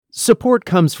Support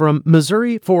comes from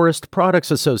Missouri Forest Products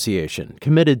Association,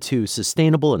 committed to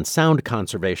sustainable and sound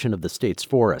conservation of the state's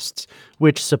forests,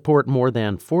 which support more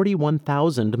than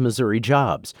 41,000 Missouri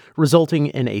jobs, resulting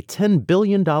in a $10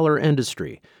 billion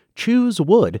industry.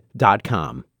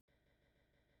 ChooseWood.com.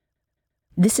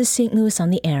 This is St. Louis on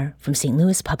the Air from St.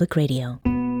 Louis Public Radio.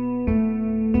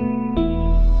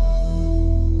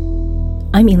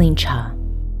 I'm Elaine Cha.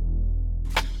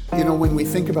 You know, when we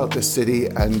think about this city,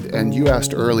 and you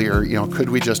asked earlier, could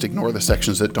we just ignore the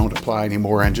sections that don't apply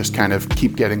anymore and just kind of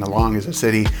keep getting along as a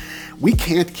city? We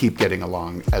can't keep getting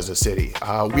along as a city.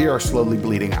 We are slowly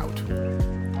bleeding out.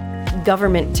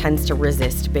 Government tends to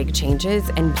resist big changes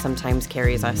and sometimes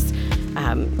carries us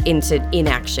into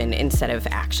inaction instead of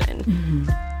action. Mm-hmm.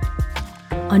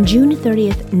 On June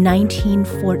 30th,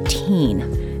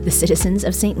 1914, the citizens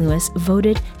of St. Louis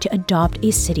voted to adopt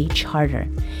a city charter.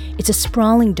 It's a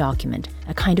sprawling document,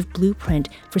 a kind of blueprint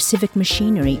for civic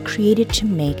machinery created to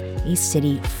make a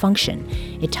city function.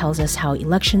 It tells us how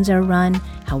elections are run,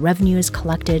 how revenue is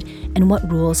collected, and what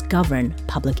rules govern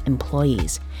public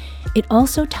employees. It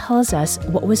also tells us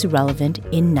what was relevant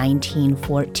in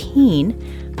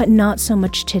 1914, but not so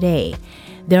much today.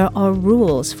 There are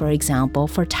rules, for example,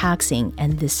 for taxing,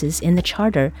 and this is in the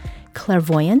charter: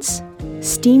 clairvoyants,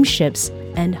 steamships,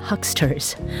 and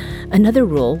hucksters. Another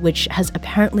rule, which has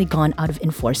apparently gone out of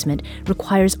enforcement,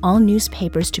 requires all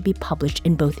newspapers to be published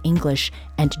in both English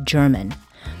and German.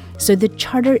 So the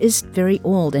charter is very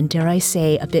old and, dare I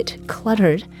say, a bit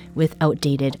cluttered with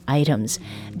outdated items.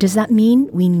 Does that mean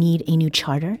we need a new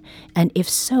charter? And if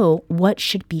so, what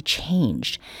should be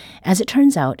changed? As it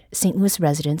turns out, St. Louis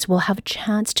residents will have a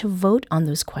chance to vote on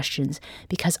those questions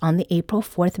because on the April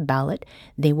 4th ballot,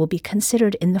 they will be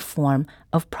considered in the form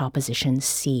of Proposition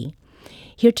C.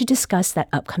 Here to discuss that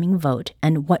upcoming vote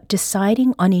and what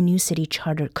deciding on a new city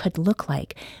charter could look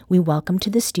like, we welcome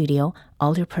to the studio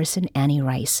Alderperson Annie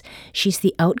Rice. She's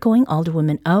the outgoing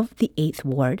alderwoman of the 8th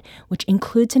Ward, which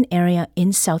includes an area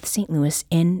in South St. Louis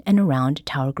in and around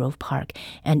Tower Grove Park,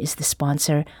 and is the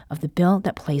sponsor of the bill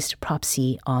that placed Prop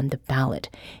C on the ballot.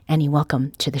 Annie,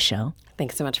 welcome to the show.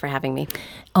 Thanks so much for having me.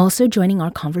 Also joining our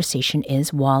conversation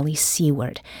is Wally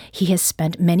Siewert. He has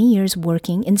spent many years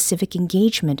working in civic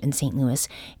engagement in St. Louis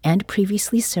and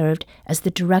previously served as the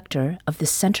director of the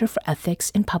Center for Ethics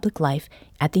in Public Life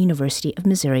at the University of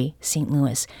Missouri, St.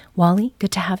 Louis. Wally,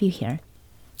 good to have you here.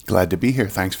 Glad to be here.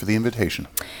 Thanks for the invitation.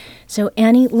 So,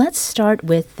 Annie, let's start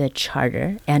with the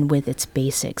charter and with its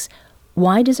basics.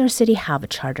 Why does our city have a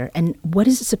charter, and what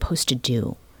is it supposed to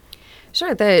do?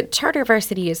 Sure. The charter of our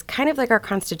city is kind of like our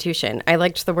Constitution. I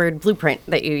liked the word blueprint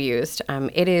that you used.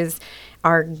 It is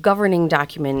our governing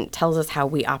document, tells us how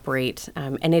we operate,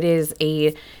 and it is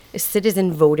a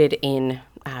citizen voted in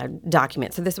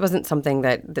document. So this wasn't something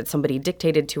that somebody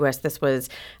dictated to us. This was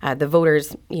the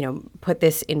voters, put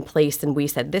this in place, and we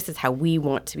said, this is how we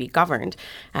want to be governed.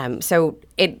 So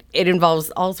it involves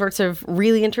all sorts of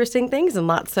really interesting things and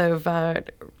lots of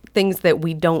things that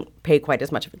we don't pay quite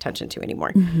as much of attention to anymore.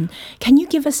 Mm-hmm. Can you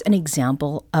give us an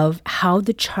example of how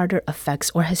the charter affects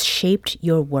or has shaped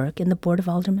your work in the Board of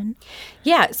Aldermen?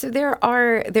 Yeah, so there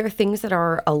are things that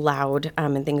are allowed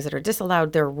and things that are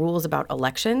disallowed. There are rules about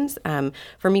elections.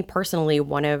 For me personally,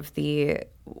 one of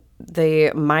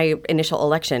my initial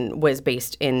election was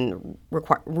based in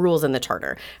rules in the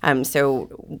charter.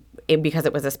 Because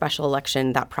it was a special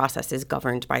election, that process is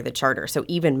governed by the charter. So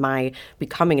even my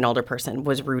becoming an alderperson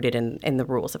was rooted in the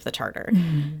rules of the charter.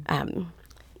 Mm-hmm.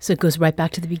 So it goes right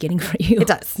back to the beginning for you. It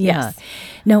does, yes.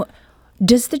 Now,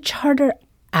 does the charter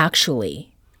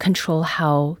actually control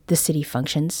how the city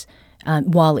functions?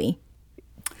 Wally?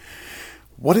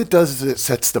 What it does is it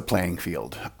sets the playing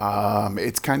field.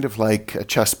 It's kind of like a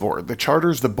chessboard. The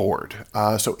charter's the board,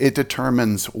 so it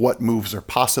determines what moves are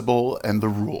possible and the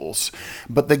rules.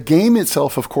 But the game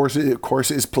itself, of course,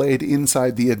 is played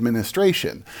inside the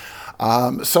administration.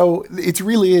 So it's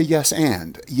really a yes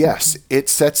and. Yes, it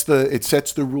sets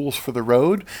the rules for the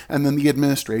road, and then the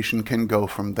administration can go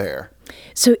from there.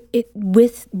 So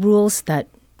with rules that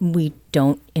we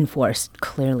don't enforce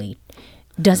clearly,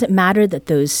 does it matter that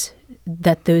those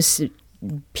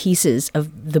pieces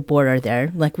of the board are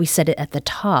there? Like we said it at the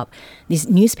top, these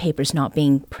newspapers not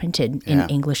being printed in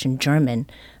English and German.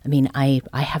 I mean, I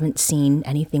haven't seen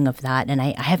anything of that, and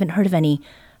I haven't heard of any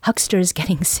hucksters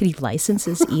getting city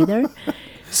licenses either.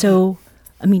 So,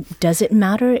 I mean, does it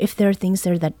matter if there are things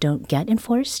there that don't get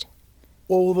enforced?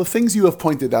 Well, the things you have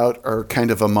pointed out are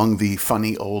kind of among the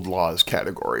funny old laws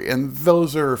category, and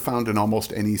those are found in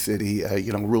almost any city,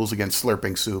 rules against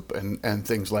slurping soup and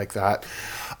things like that.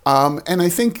 And I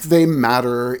think they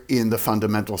matter in the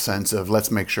fundamental sense of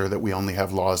let's make sure that we only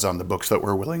have laws on the books that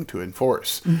we're willing to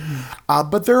enforce.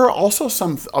 But there are also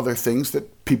some other things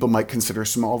that people might consider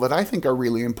small that I think are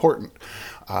really important.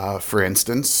 For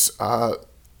instance,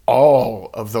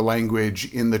 all of the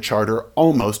language in the charter,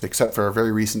 almost except for a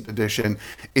very recent addition,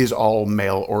 is all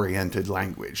male-oriented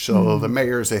language. So the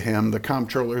mayor's a him, the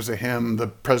comptroller's a him, the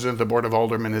president of the board of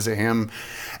aldermen is a him.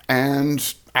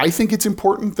 And I think it's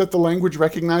important that the language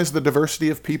recognize the diversity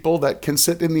of people that can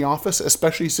sit in the office,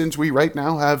 especially since we right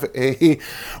now have a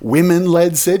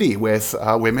women-led city with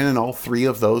women in all three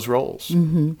of those roles.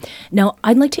 Now,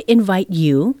 I'd like to invite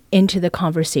you into the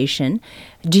conversation.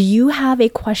 Do you have a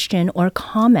question or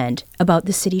comment about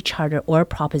the city charter or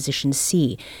Proposition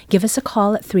C? Give us a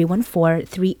call at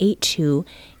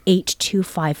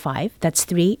 314-382-8255. That's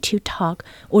 382-TALK.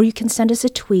 Or you can send us a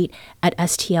tweet at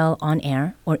STL on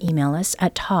air or email us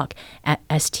at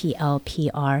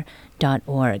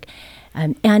talk@stlpr.org.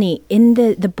 Annie, in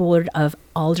the Board of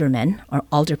Aldermen, or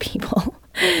Alder people,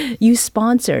 you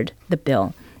sponsored the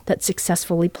bill that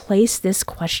successfully placed this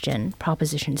question,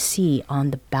 Proposition C, on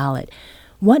the ballot.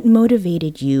 What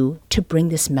motivated you to bring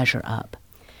this measure up?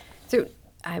 So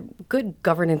good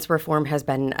governance reform has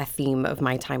been a theme of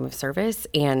my time of service,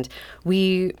 and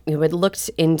we had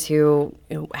looked into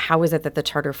how is it that the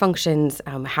charter functions,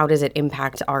 how does it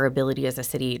impact our ability as a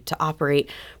city to operate,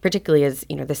 particularly as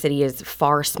the city is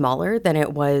far smaller than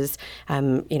it was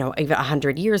even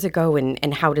 100 years ago,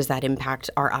 and how does that impact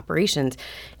our operations?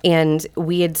 And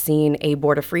we had seen a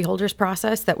Board of Freeholders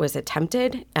process that was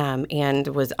attempted and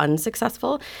was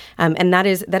unsuccessful, and that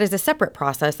is a separate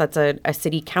process. That's a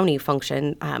city-county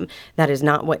function. That is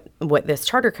not what this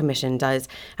charter commission does,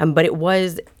 but it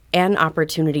was an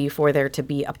opportunity for there to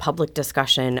be a public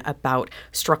discussion about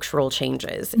structural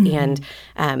changes. And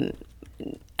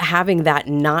having that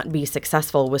not be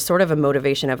successful was sort of a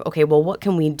motivation of, okay, well, what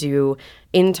can we do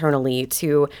internally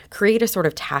to create a sort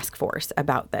of task force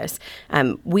about this?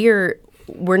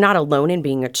 We're not alone in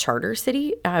being a charter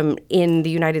city in the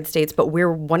United States, but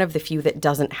we're one of the few that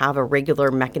doesn't have a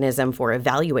regular mechanism for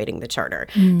evaluating the charter.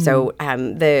 So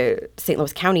the St.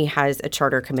 Louis County has a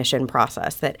charter commission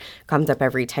process that comes up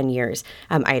every 10 years.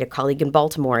 I had a colleague in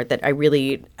Baltimore that I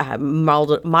really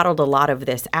modeled a lot of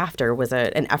this after, was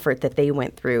an effort that they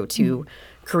went through to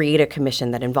create a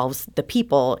commission that involves the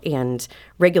people and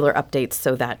regular updates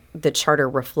so that the charter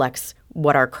reflects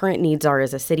what our current needs are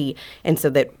as a city, and so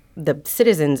that the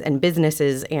citizens and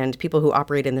businesses and people who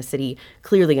operate in the city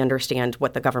clearly understand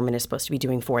what the government is supposed to be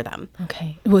doing for them.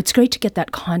 Okay. Well, it's great to get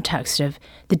that context of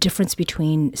the difference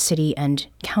between city and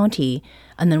county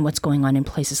and then what's going on in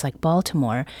places like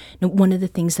Baltimore. Now, one of the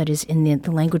things that is in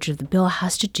the language of the bill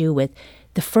has to do with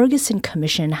the Ferguson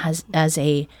Commission has as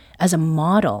a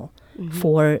model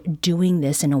for doing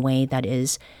this in a way that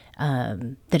is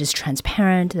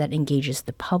transparent, that engages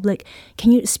the public.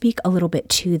 Can you speak a little bit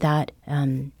to that,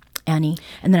 Annie?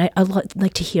 And then I'd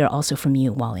like to hear also from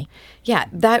you, Wally. Yeah,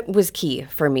 that was key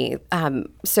for me.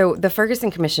 So the Ferguson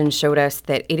Commission showed us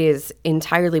that it is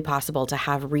entirely possible to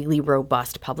have really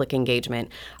robust public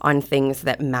engagement on things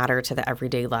that matter to the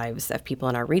everyday lives of people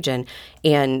in our region.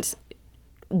 And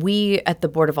we at the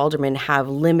Board of Aldermen have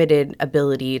limited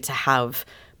ability to have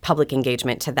public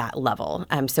engagement to that level.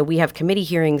 So we have committee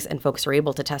hearings and folks are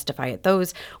able to testify at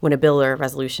those when a bill or a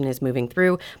resolution is moving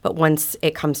through. But once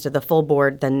it comes to the full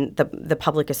board, then the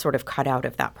public is sort of cut out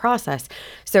of that process.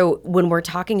 So when we're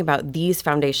talking about these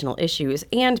foundational issues,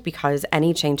 and because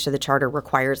any change to the charter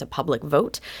requires a public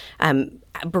vote,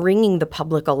 bringing the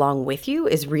public along with you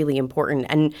is really important,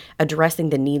 and addressing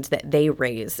the needs that they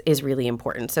raise is really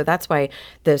important. So that's why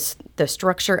the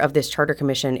structure of this charter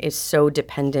commission is so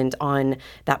dependent on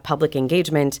that public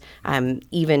engagement.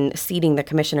 Even seating the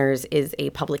commissioners is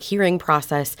a public hearing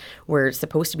process. We're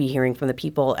supposed to be hearing from the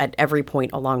people at every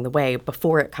point along the way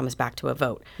before it comes back to a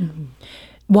vote.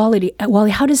 Wally,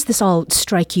 how does this all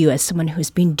strike you as someone who's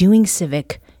been doing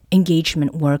civic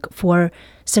engagement work for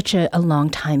such a long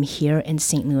time here in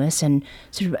St. Louis, and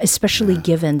sort of especially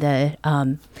given the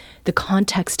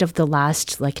context of the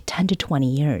last 10 to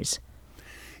 20 years?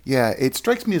 Yeah, it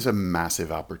strikes me as a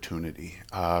massive opportunity,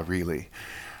 really.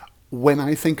 When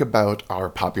I think about our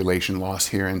population loss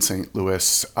here in St.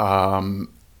 Louis,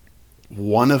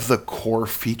 one of the core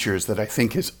features that I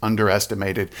think is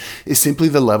underestimated is simply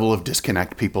the level of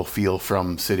disconnect people feel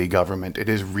from city government. It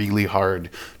is really hard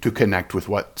to connect with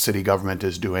what city government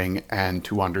is doing and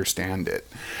to understand it.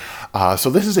 So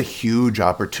this is a huge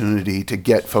opportunity to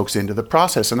get folks into the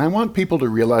process. And I want people to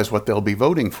realize what they'll be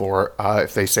voting for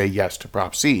if they say yes to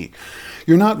Prop C.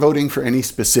 You're not voting for any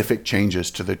specific changes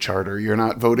to the charter. You're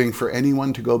not voting for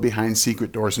anyone to go behind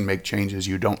secret doors and make changes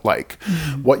you don't like.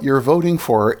 Mm-hmm. What you're voting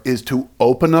for is to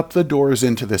open up the doors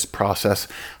into this process,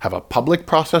 have a public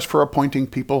process for appointing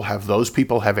people, have those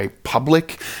people have a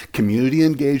public,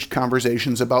 community-engaged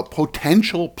conversations about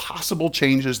potential possible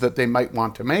changes that they might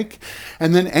want to make.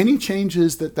 And then any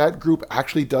changes that that group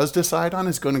actually does decide on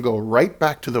is going to go right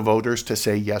back to the voters to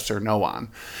say yes or no on.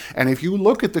 And if you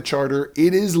look at the charter,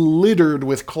 it is littered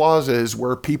with clauses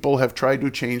where people have tried to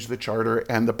change the charter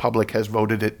and the public has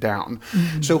voted it down.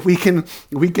 Mm-hmm. So we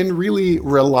can really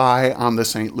rely on the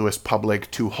St. Louis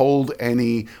public to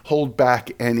hold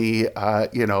back any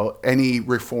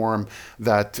reform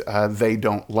that they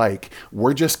don't like.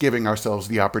 We're just giving ourselves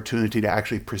the opportunity to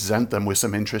actually present them with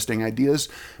some interesting ideas,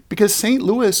 because St.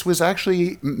 Louis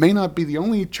may not be the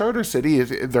only charter city.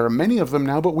 There are many of them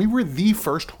now, but we were the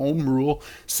first home rule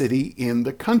city in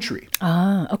the country.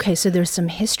 Okay. So there's some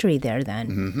history there then.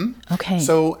 Mm-hmm. Okay.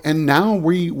 So, and now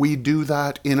we do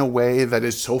that in a way that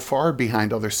is so far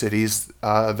behind other cities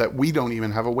that we don't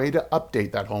even have a way to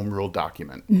update that home rule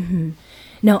document. Mm-hmm.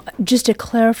 Now, just to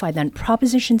clarify then,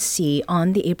 Proposition C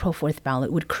on the April 4th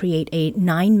ballot would create a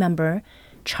 9-member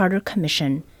charter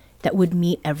commission that would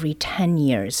meet every 10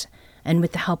 years. And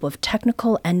with the help of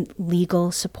technical and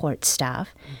legal support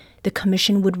staff, the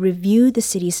commission would review the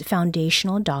city's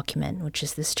foundational document, which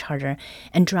is this charter,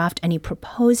 and draft any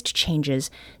proposed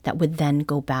changes that would then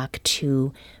go back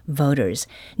to voters.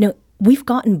 Now, we've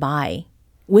gotten by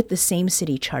with the same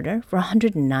city charter for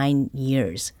 109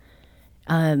 years.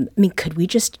 Could we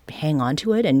just hang on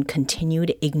to it and continue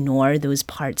to ignore those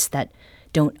parts that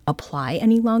don't apply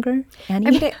any longer,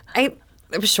 Annie?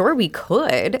 I'm sure we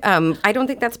could. I don't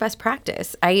think that's best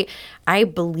practice. I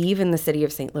believe in the city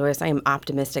of St. Louis. I am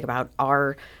optimistic about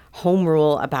our home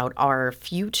rule, about our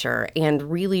future,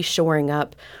 and really shoring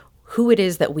up who it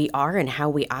is that we are and how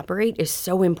we operate is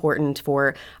so important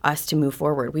for us to move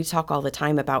forward. We talk all the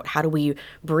time about how do we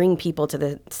bring people to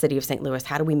the city of St. Louis?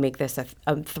 How do we make this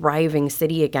a thriving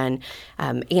city again?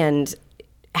 And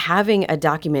having a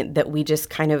document that we just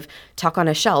kind of tuck on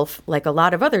a shelf, like a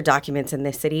lot of other documents in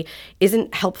this city,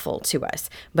 isn't helpful to us.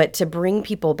 But to bring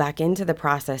people back into the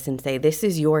process and say, this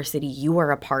is your city, you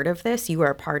are a part of this, you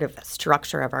are a part of the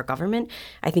structure of our government,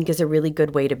 I think is a really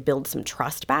good way to build some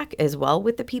trust back as well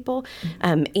with the people.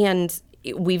 Mm-hmm. And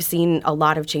we've seen a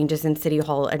lot of changes in City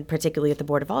Hall, and particularly at the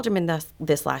Board of Aldermen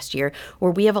this last year,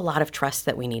 where we have a lot of trust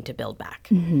that we need to build back.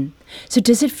 Mm-hmm. So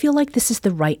does it feel like this is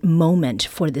the right moment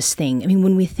for this thing? I mean,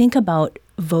 when we think about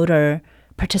voter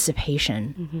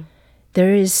participation, mm-hmm.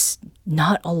 there is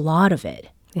not a lot of it,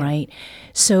 right?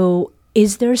 So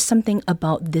is there something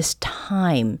about this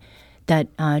time that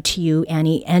to you,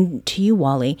 Annie, and to you,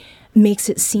 Wally, makes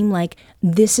it seem like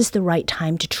this is the right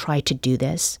time to try to do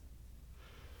this?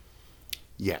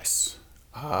 Yes.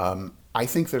 I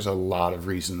think there's a lot of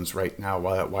reasons right now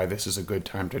why this is a good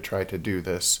time to try to do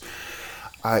this.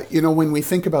 When we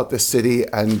think about this city,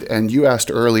 and you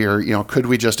asked earlier, could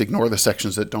we just ignore the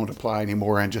sections that don't apply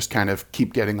anymore and just kind of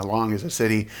keep getting along as a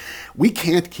city? We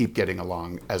can't keep getting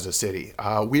along as a city.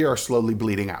 We are slowly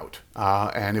bleeding out.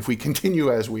 And if we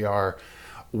continue as we are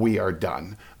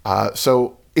done.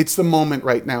 So it's the moment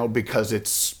right now because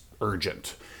it's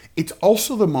urgent. It's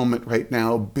also the moment right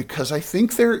now because I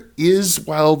think there's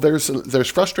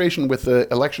frustration with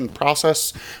the election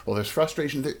process. Well, there's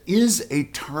frustration. There is a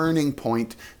turning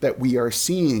point that we are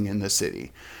seeing in the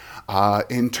city.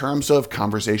 In terms of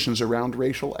conversations around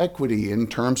racial equity, in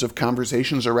terms of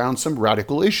conversations around some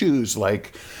radical issues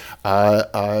like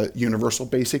universal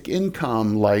basic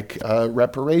income, like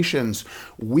reparations.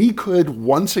 We could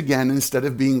once again, instead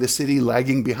of being the city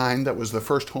lagging behind that was the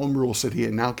first home rule city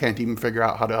and now can't even figure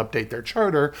out how to update their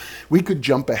charter, we could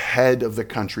jump ahead of the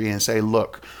country and say,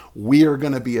 look, we are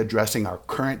going to be addressing our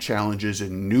current challenges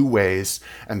in new ways,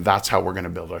 and that's how we're going to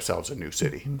build ourselves a new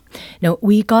city. Now,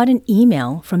 we got an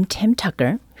email from Tim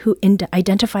Tucker, who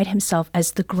identified himself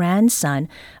as the grandson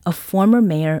of former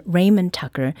Mayor Raymond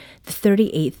Tucker, the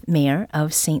 38th mayor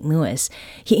of St. Louis.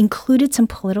 He included some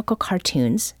political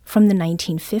cartoons from the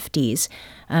 1950s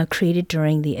created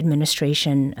during the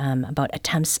administration about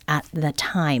attempts at the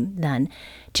time then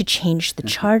to change the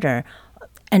charter.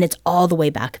 And it's all the way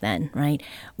back then, right?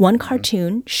 One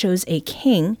cartoon shows a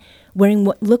king wearing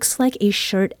what looks like a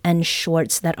shirt and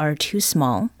shorts that are too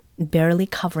small, barely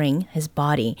covering his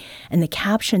body. And the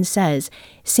caption says,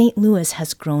 "St. Louis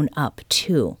has grown up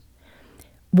too."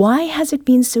 Why has it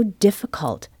been so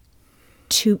difficult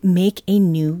to make a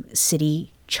new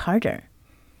city charter?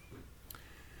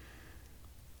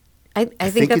 I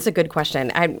think that's a good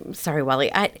question. I'm sorry,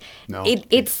 Wally. No.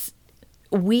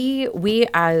 We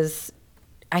as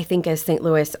I think as St.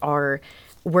 Louis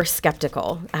we're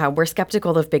skeptical. We're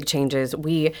skeptical of big changes.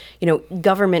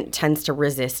 Government tends to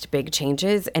resist big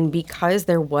changes. And because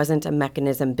there wasn't a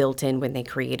mechanism built in when they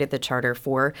created the charter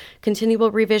for continual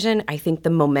revision, I think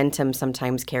the momentum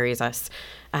sometimes carries us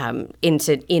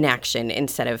into inaction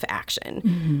instead of action.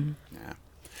 Mm-hmm.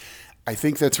 I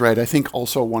think that's right. I think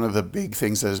also one of the big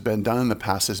things that has been done in the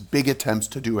past is big attempts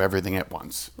to do everything at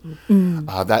once. Mm.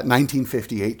 That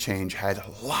 1958 change had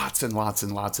lots and lots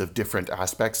and lots of different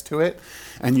aspects to it.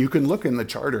 And you can look in the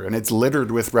charter, and it's littered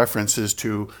with references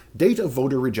to date of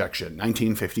voter rejection,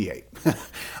 1958.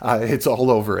 It's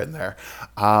all over in there.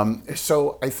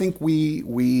 So I think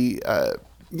we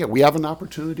have an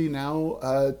opportunity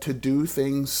now to do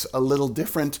things a little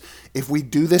different. If we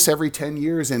do this every 10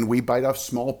 years and we bite off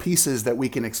small pieces that we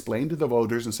can explain to the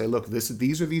voters and say, look,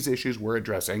 these are these issues we're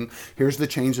addressing. Here's the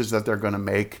changes that they're going to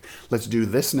make. Let's do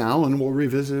this now and we'll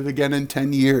revisit it again in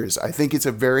 10 years. I think it's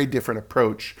a very different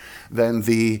approach than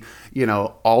the,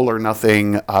 all or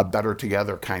nothing, better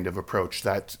together kind of approach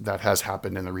that has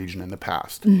happened in the region in the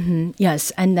past. Mm-hmm.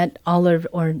 Yes, and that all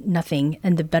or nothing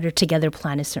and the better together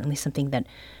plan is certainly something that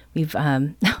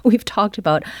we've talked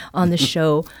about on the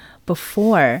show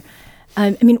before.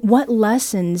 What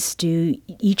lessons do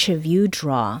each of you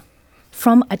draw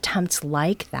from attempts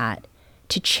like that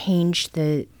to change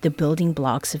the building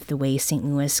blocks of the way St.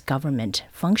 Louis government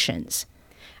functions?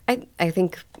 I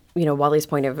think, Wally's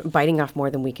point of biting off more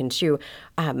than we can chew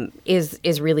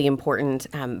is really important.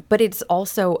 But it's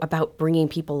also about bringing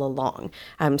people along.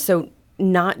 So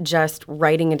not just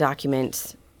writing a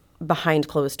document behind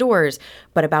closed doors,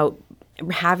 but about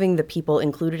having the people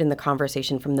included in the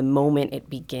conversation from the moment it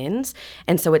begins.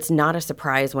 And so it's not a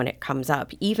surprise when it comes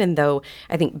up, even though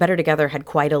I think Better Together had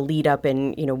quite a lead up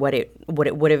in, what it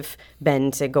would have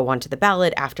been to go onto the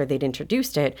ballot after they'd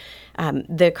introduced it.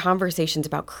 The conversations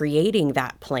about creating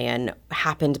that plan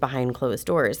happened behind closed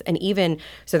doors. And even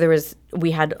so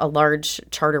we had a large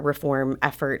charter reform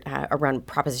effort around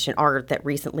Proposition R that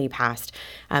recently passed.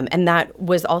 And that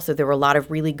was also, there were a lot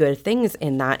of really good things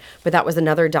in that, but that was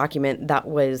another document that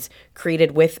was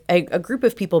created with a group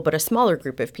of people, but a smaller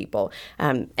group of people.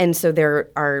 And so there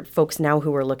are folks now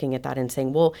who are looking at that and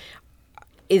saying, well,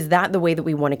 is that the way that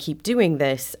we want to keep doing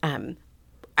this?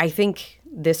 I think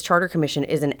this charter commission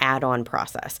is an add-on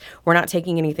process. We're not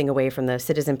taking anything away from the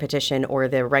citizen petition or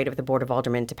the right of the Board of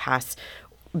Aldermen to pass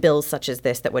bills such as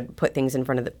this that would put things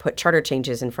put charter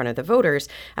changes in front of the voters.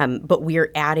 But we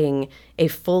are adding a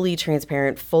fully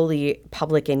transparent, fully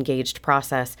public engaged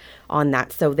process on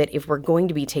that so that if we're going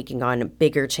to be taking on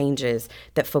bigger changes,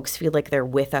 that folks feel like they're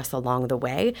with us along the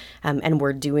way. And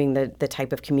we're doing the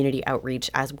type of community outreach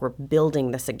as we're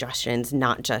building the suggestions,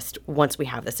 not just once we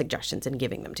have the suggestions and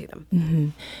giving them to them. Mm-hmm.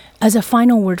 As a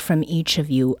final word from each of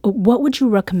you, what would you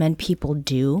recommend people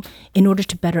do in order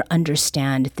to better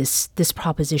understand this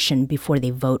proposition before they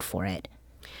vote for it?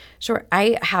 Sure.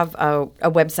 I have a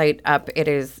website up. It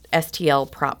is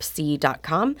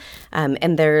stlpropc.com.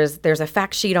 And there's a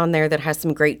fact sheet on there that has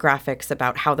some great graphics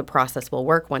about how the process will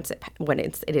work when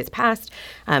it is passed,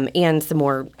 and some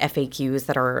more FAQs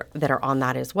that are on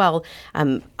that as well.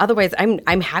 Otherwise,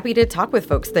 I'm happy to talk with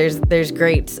folks. There's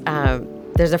great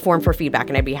there's a form for feedback,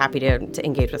 and I'd be happy to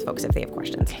engage with folks if they have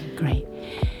questions. Okay, great.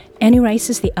 Annie Rice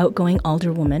is the outgoing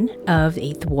alderwoman of the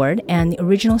 8th Ward and the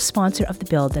original sponsor of the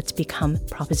bill that's become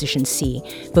Proposition C.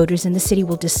 Voters in the city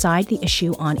will decide the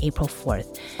issue on April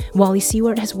 4th. Wally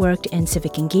Siewert has worked in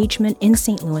civic engagement in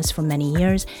St. Louis for many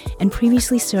years and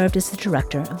previously served as the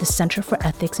director of the Center for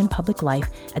Ethics and Public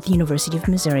Life at the University of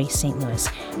Missouri, St. Louis.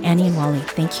 Annie and Wally,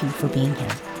 thank you for being here.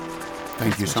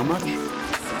 Thank you so much.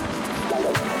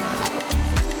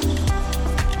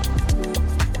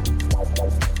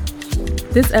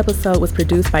 This episode was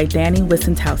produced by Danny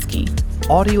Wissentowski.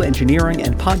 Audio engineering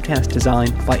and podcast design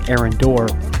by Aaron Dorr.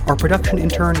 Our production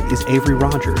intern is Avery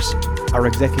Rogers. Our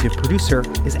executive producer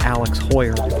is Alex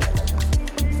Hoyer.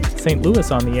 St. Louis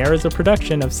on the Air is a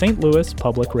production of St. Louis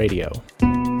Public Radio.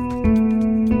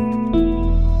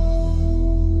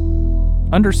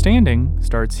 Understanding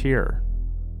starts here.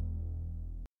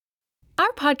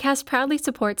 Our podcast proudly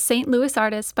supports St. Louis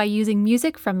artists by using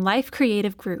music from Life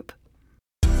Creative Group.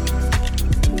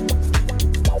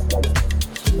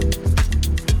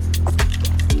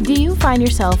 Do you find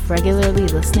yourself regularly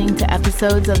listening to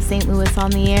episodes of St. Louis on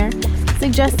the Air?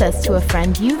 Suggest us to a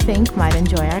friend you think might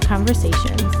enjoy our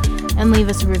conversations. And leave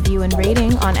us a review and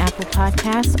rating on Apple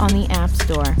Podcasts on the App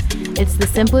Store. It's the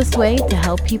simplest way to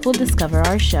help people discover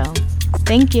our show.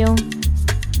 Thank you.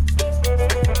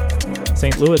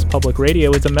 St. Louis Public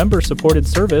Radio is a member-supported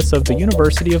service of the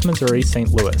University of Missouri St.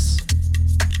 Louis.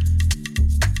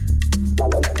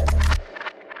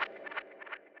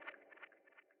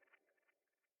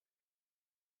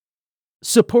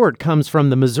 Support comes from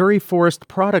the Missouri Forest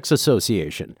Products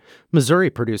Association.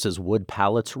 Missouri produces wood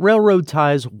pallets, railroad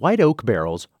ties, white oak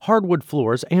barrels, hardwood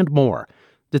floors, and more.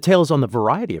 Details on the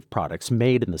variety of products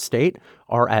made in the state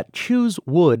are at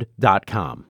choosewood.com.